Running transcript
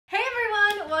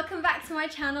welcome back to my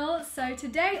channel. So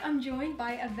today I'm joined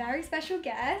by a very special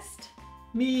guest.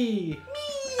 Me!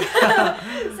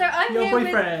 So I'm your here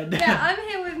boyfriend. I'm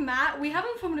here with Matt. We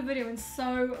haven't filmed a video in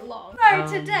so long. So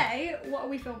today, what are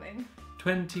we filming?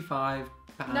 25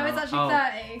 pounds. No, it's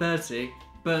actually 30. 30.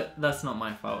 But that's not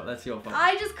my fault, that's your fault.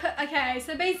 Okay,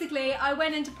 so basically I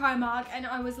went into Primark and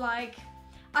I was like,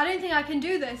 I don't think I can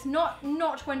do this, not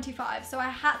 25, so I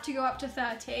had to go up to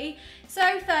 30.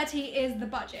 So 30 is the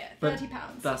budget, £30.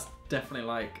 That's definitely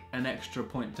like an extra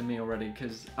point to me already,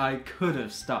 because I could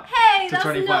have stuck hey, to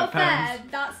 £25. Hey, that's not fair,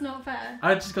 that's not fair.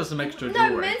 I just got some extra jewelry.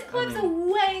 No, men's clothes are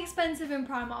way expensive in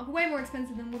Primark, way more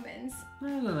expensive than women's. I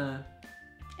don't know.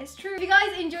 It's true. If you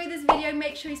guys enjoyed this video,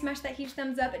 make sure you smash that huge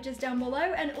thumbs up just down below,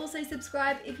 and also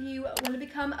subscribe if you want to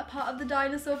become a part of the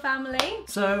dinosaur family.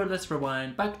 So let's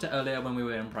rewind back to earlier when we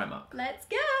were in Primark. Let's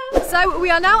go! So we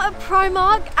are now at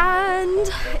Primark and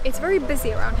it's very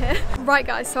busy around here. Right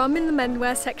guys, so I'm in the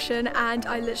menswear section and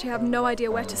I literally have no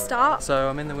idea where to start. So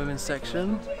I'm in the women's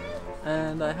section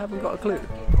and I haven't got a clue.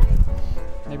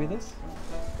 Maybe this?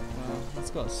 Well, it's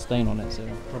got a stain on it, so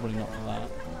probably not for that.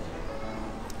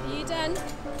 Are you done?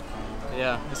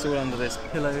 Yeah, it's all under this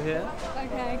pillow here.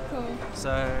 Okay, cool.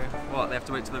 So, what, they have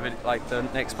to wait till the video, like the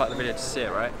next part of the video to see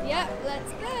it, right? Yep,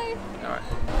 let's go. Alright.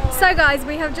 So guys,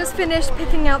 we have just finished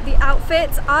picking out the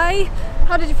outfits.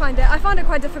 How did you find it? I found it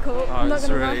quite difficult. Oh, it's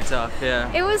really tough,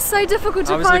 yeah. It was so difficult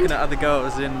to find. I was looking at other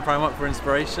girls in Primark for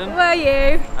inspiration. Were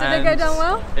you? Did it go down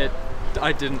well?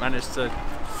 I didn't manage to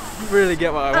really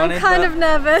get what I wanted. I'm kind of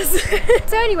nervous.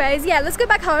 So anyways, yeah, let's go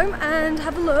back home and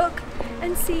have a look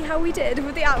and see how we did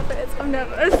with the outfits. I'm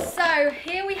nervous. So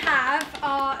here we have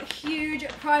our huge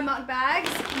Primark bags.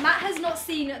 Matt has not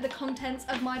seen the contents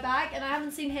of my bag and I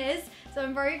haven't seen his, so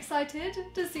I'm very excited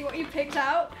to see what you picked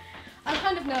out. I'm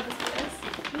kind of nervous for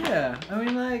this. Yeah, I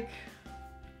mean, like,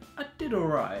 I did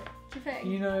alright. Do you think?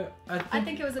 You know, I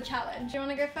think it was a challenge. Do you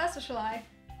want to go first or shall I?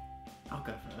 I'll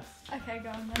go first. Okay, go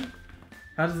on then.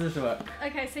 How does this work?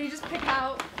 Okay, so you just pick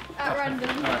out at random.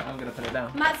 Alright, I'm gonna put it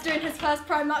down. Matt's doing his first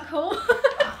Primark haul.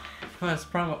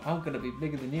 First Primark, I'm gonna be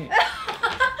bigger than you.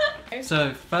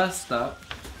 So, first up,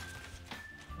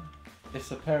 it's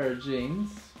a pair of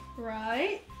jeans.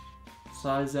 Right.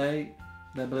 Size 8,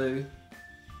 they're blue.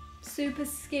 Super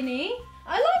skinny.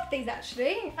 I like these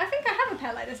actually. I think I have a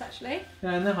pair like this actually.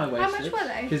 Yeah, and they're high-waisted. How much were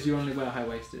they? Because you only wear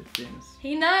high-waisted jeans.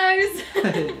 He knows.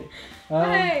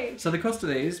 Hey. So the cost of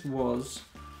these was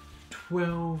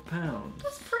 £12.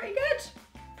 That's pretty good.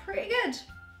 Pretty good.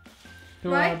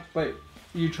 Right? Wait,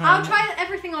 you try. I'll try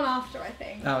everything on after, I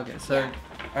think. Oh, okay, so, yeah.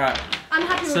 Alright. I'm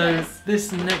happy with this. this.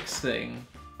 So this next thing,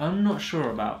 I'm not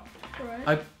sure about.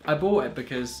 Right. I bought it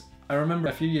because I remember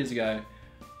a few years ago,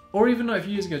 or even not a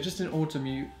few years ago, just in autumn,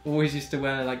 you always used to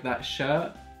wear like that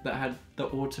shirt that had the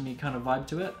autumny kind of vibe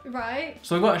to it. Right.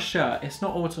 So I got a shirt. It's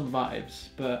not autumn vibes,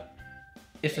 but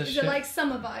it's a shirt. Is it like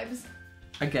summer vibes?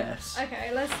 I guess.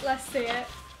 Okay, let's see it.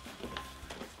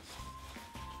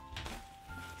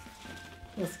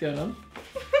 What's going on?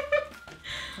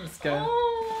 Let's go.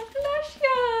 Oh, bless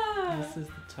you. This is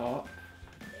the top.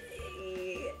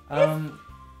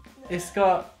 It's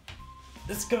got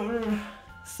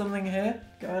something here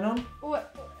going on.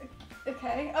 What?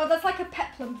 Okay. Oh, that's like a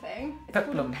peplum thing. It's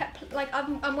Peplum. Like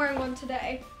I'm wearing one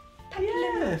today. Peplum.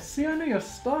 Yeah. See, I know your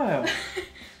style.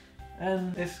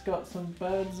 And it's got some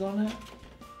birds on it.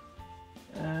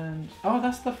 And oh,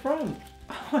 that's the front.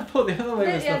 I thought the other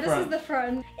way was the front. Yeah, this is the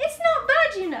front. It's not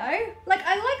bad, you know. Like,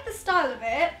 I like the style of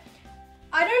it.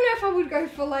 I don't know if I would go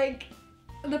for like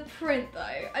the print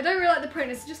though. I don't really like the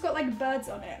print. It's just got like birds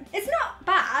on it. It's not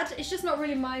bad. It's just not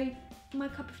really my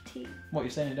cup of tea. What, you're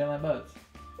saying you don't like birds?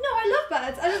 No, I love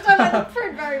birds. I just don't like the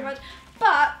print very much.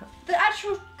 But the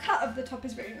actual cut of the top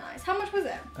is really nice. How much was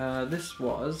it? This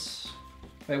was.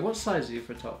 Wait, what size are you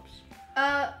for tops?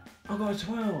 I got a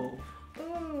 12.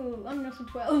 Ooh, I'm not a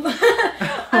 12.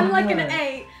 I'm like an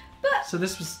 8. But so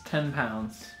this was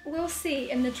 £10. We'll see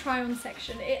in the try-on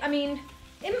section. I mean,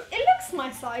 it looks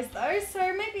my size though,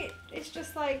 so maybe it's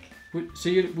just like.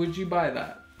 Would you buy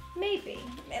that? Maybe.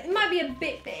 It might be a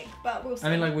bit big, but we'll see.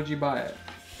 I mean, like, would you buy it?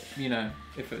 You know,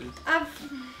 if it was.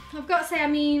 I've got to say, I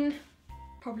mean,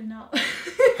 probably not.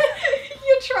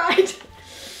 You tried.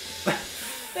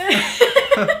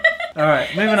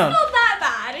 Alright, moving on. It's not that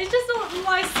bad, it's just not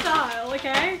my style,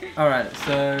 okay? Alright,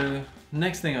 so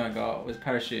next thing I got was a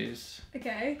pair of shoes.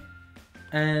 Okay.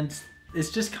 And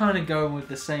it's just kind of going with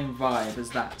the same vibe as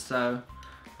that, so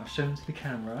I'll show them to the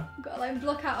camera. We've got to like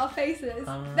block out our faces.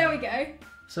 There we go.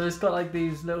 So it's got like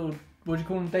these little, what do you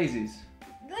call them, daisies?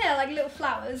 Yeah, like little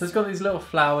flowers. So it's got these little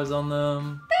flowers on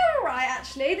them. They're alright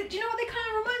actually. Do you know what they kind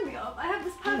of remind me of? I have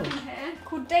this perfume here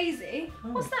called Daisy.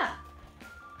 Oh. What's that?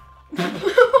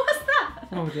 What's that?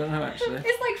 Oh, I don't know actually.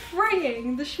 It's like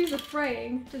fraying. The shoes are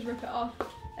fraying. Just rip it off.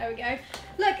 There we go.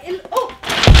 Look, oh!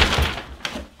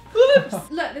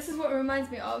 Oops! Look, this is what it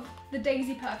reminds me of. The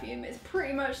Daisy perfume. It's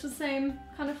pretty much the same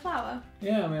kind of flower.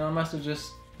 Yeah, I mean, I must have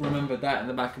just remembered that in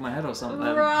the back of my head or something.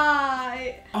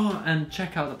 Right. Oh, and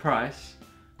check out the price.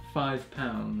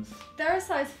 £5. They're a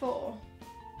size 4.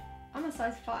 I'm a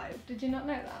size 5. Did you not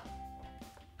know that?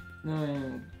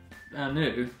 I knew.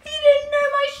 You didn't know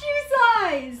my shoe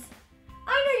size!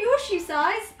 I know your shoe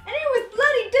size, and it was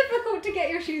bloody difficult to get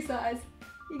your shoe size.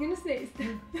 You're gonna sneeze.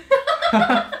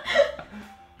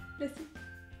 Listen.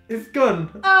 It's gone.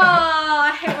 Oh,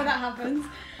 I hate when that happens.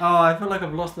 Oh, I feel like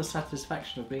I've lost the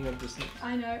satisfaction of being able to sneeze.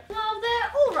 I know. Well,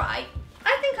 they're alright.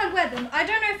 I think I'd wear them. I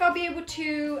don't know if I'll be able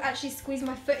to actually squeeze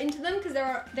my foot into them because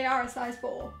they are a size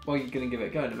 4. Well, you're going to give it a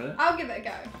go in a minute. I'll give it a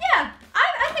go. Yeah,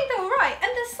 I think they're alright.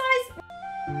 And the size...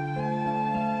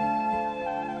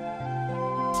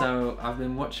 So, I've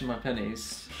been watching my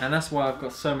pennies, and that's why I've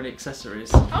got so many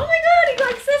accessories. Oh my god, you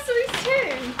got accessories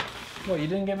too! What, you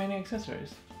didn't get me any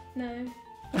accessories? No.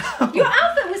 Your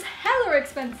outfit was hella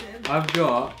expensive. I've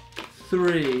got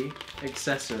 3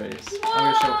 accessories.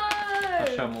 Whoa! I'll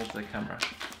show them all to the camera.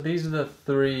 These are the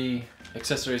 3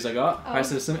 accessories I got. Oh. Right,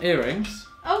 so some earrings.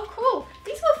 Oh, cool.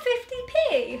 These were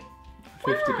 50p.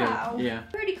 50p, Wow. yeah.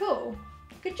 Pretty cool.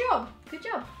 Good job. Good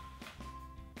job.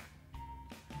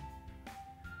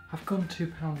 I've gone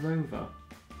 £2 over.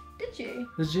 Did you?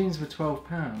 The jeans were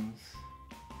 £12.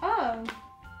 Oh.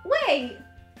 Wait.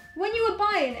 When you were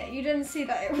buying it, you didn't see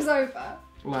that it was over?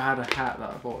 Well, I had a hat that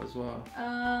I bought as well.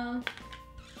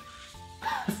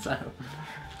 So.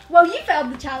 Well, you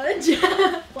failed the challenge.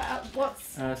 Wow,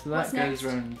 So that what's goes next?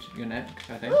 around your neck,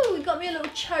 I think. Ooh, we got me a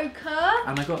little choker.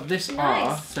 And I got this Nice.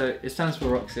 R, so it stands for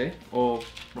Roxy, or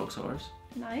Roxxsaurus.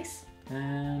 Nice.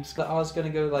 And so the R's gonna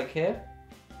go like here.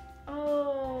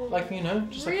 Oh. Like, you know,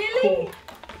 just really? like cool.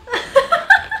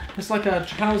 It's like a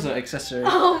trouser accessory.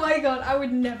 Oh my god, I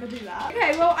would never do that.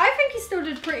 Okay, well, I think you still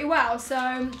did pretty well,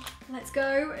 so let's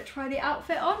go try the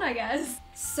outfit on, I guess.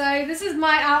 So this is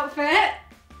my outfit.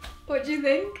 What do you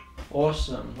think?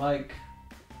 Awesome, like,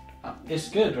 it's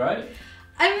good, right?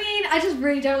 I mean, I just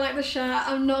really don't like the shirt,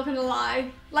 I'm not gonna lie.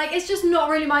 Like, it's just not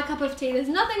really my cup of tea. There's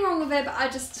nothing wrong with it, but I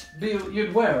just... But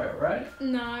you'd wear it, right?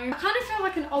 No. I kind of feel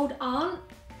like an old aunt.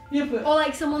 Yeah, but... Or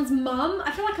like someone's mum.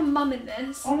 I feel like a mum in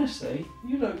this. Honestly,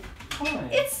 you look fine.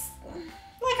 It's, like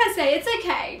I say, it's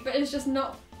okay, but it's just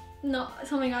not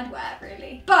something I'd wear,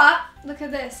 really. But, look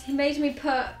at this. He made me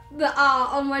put the R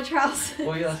on my trousers.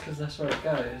 Well, yeah, that's because that's where it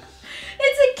goes.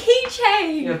 It's a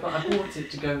keychain! Yeah, but I bought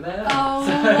it to go there. Oh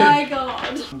so my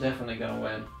god. I'm definitely gonna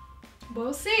win.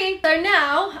 We'll see. So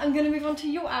now, I'm gonna move on to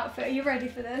your outfit. Are you ready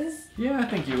for this? Yeah, I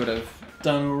think you would have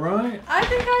done alright. I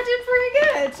think I did pretty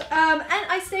good. And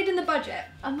I stayed in the budget.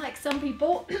 Unlike some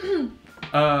people.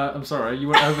 I'm sorry, you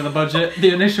went over the budget,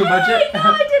 the initial budget. No,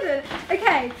 I didn't.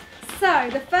 Okay, so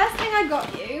the first thing I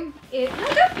got you is... No,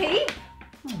 don't pee.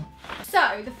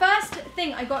 So, the first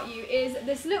thing I got you is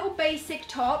this little basic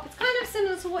top. It's kind of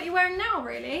similar to what you're wearing now,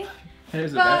 really.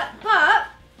 Here's a But, bit. I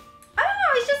don't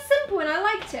know, it's just simple and I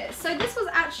liked it. So this was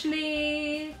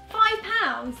actually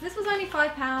 £5. This was only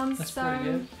 £5. That's so pretty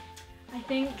good. I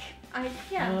think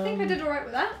I did alright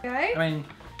with that. Okay. I mean,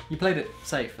 you played it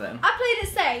safe then. I played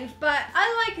it safe, but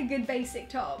I like a good basic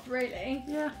top, really.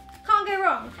 Yeah. Can't go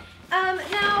wrong.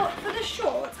 Now, for the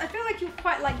shorts, I feel like you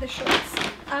quite like the shorts.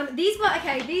 These were,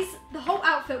 the whole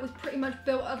outfit was pretty much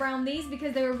built around these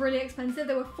because they were really expensive.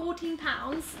 They were £14.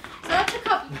 So that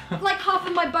took up like half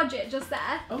of my budget just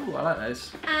there. Oh, I like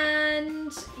those.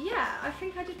 And yeah, I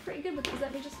think I did pretty good with these.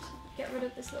 Let me just get rid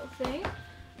of this little thing.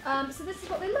 So this is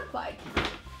what they look like.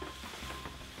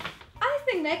 I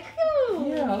think they're cool.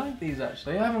 Yeah, I like these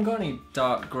actually. I haven't got any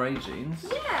dark grey jeans.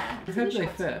 Yeah. I hope they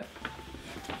fit.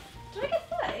 Did I get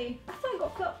 30? I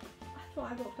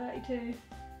thought I got 32.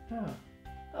 Oh.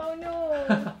 Oh no,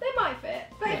 they might fit,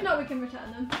 but if not, we can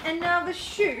return them. And now the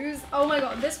shoes. Oh my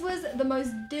god, this was the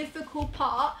most difficult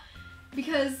part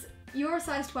because you're a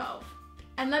size 12.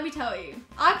 And let me tell you,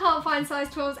 I can't find size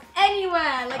 12s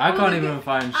anywhere. Like, I can't even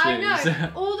find shoes. I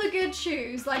know, all the good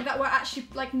shoes like that were actually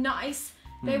like nice,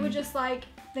 they were just like,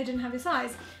 they didn't have your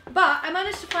size. But I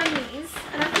managed to find these,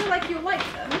 and I feel like you'll like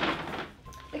them.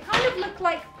 They kind of look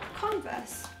like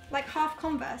Converse, like half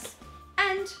Converse.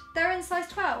 And they're in size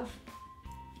 12.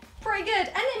 Pretty good,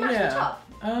 and they match the top.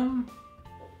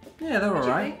 Yeah, they're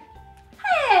alright.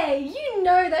 Hey, you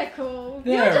know they're cool.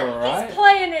 They're alright. He's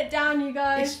playing it down, you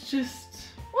guys. It's just...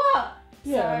 What?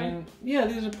 Yeah, Sorry. I mean, yeah,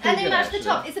 these are pretty And they good, match actually. the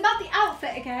top. It's about the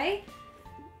outfit, okay?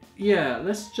 Yeah,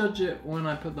 let's judge it when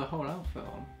I put the whole outfit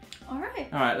on.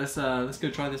 Alright. Alright, let's go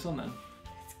try this on then.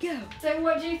 Let's go. So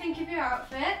what do you think of your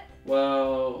outfit?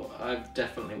 Well, I've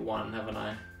definitely won, haven't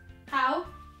I? How?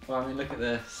 Well, I mean, look at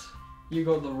this. You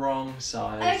got the wrong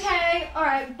size. Okay,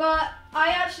 alright, but I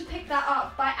actually picked that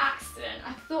up by accident.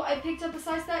 I thought I picked up a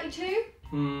size 32.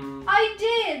 I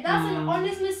did! That's an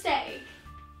honest mistake.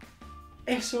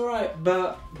 It's alright,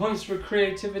 but points for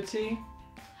creativity?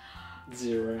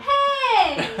 0.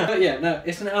 Hey! But yeah, no,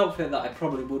 it's an outfit that I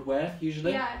probably would wear,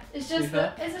 usually. Yeah, it's just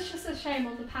a shame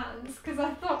on the pants, because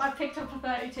I thought I picked up a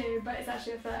 32, but it's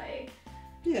actually a 30.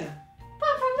 Yeah.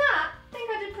 Apart from that, I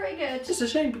think I did pretty good. It's just a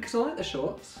shame because I like the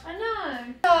shorts. I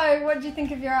know. So, what do you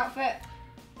think of your outfit?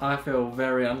 I feel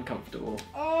very uncomfortable.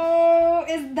 Oh,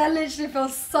 that literally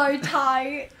feels so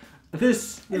tight.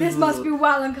 This must be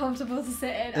well uncomfortable to sit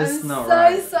in. It's I'm not so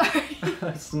right. sorry.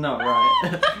 It's not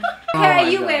right.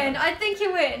 Okay, you win. I think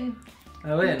you win.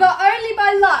 I win. But only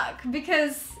by luck,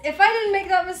 because if I didn't make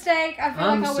that mistake, I feel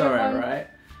like I would have won. I'm sorry, right?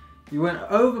 You went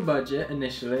over budget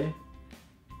initially.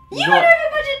 You went over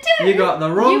budget too! You got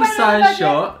the wrong size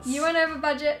shorts. You went over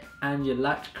budget. And you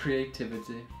lacked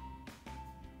creativity.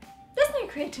 There's no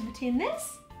creativity in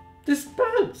this. There's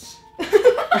birds.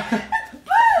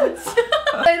 Birds!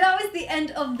 So that was the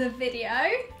end of the video.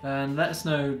 And let us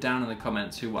know down in the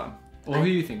comments who won. Or who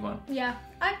you think won. Yeah,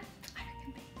 I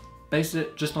reckon me. Base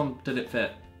it just on did it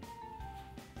fit.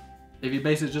 If you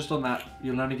base it just on that,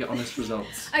 you'll only get honest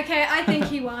results. Okay, I think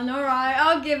he won. Alright,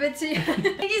 I'll give it to you.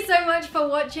 Thank you so much for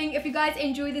watching. If you guys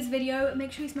enjoyed this video,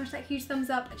 make sure you smash that huge thumbs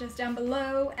up just down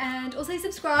below. And also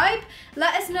subscribe.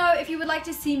 Let us know if you would like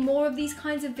to see more of these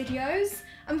kinds of videos.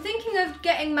 I'm thinking of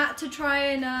getting Matt to try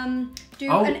and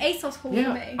do an ASOS haul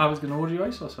for me. I was going to order your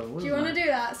ASOS haul. Do you want to do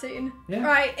that soon? Yeah.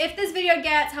 Right, if this video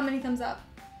gets, how many thumbs up?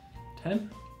 10?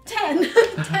 10.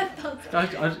 10 thumbs up. I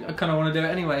kind of want to do it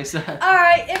anyway, so.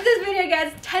 Alright, if this video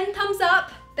gets 10 thumbs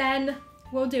up, then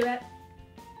we'll do it.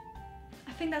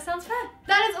 I think that sounds fair.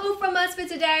 That is all from us for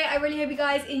today. I really hope you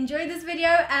guys enjoyed this video,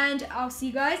 and I'll see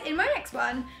you guys in my next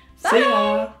one. Bye! See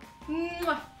ya!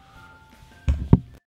 Mwah.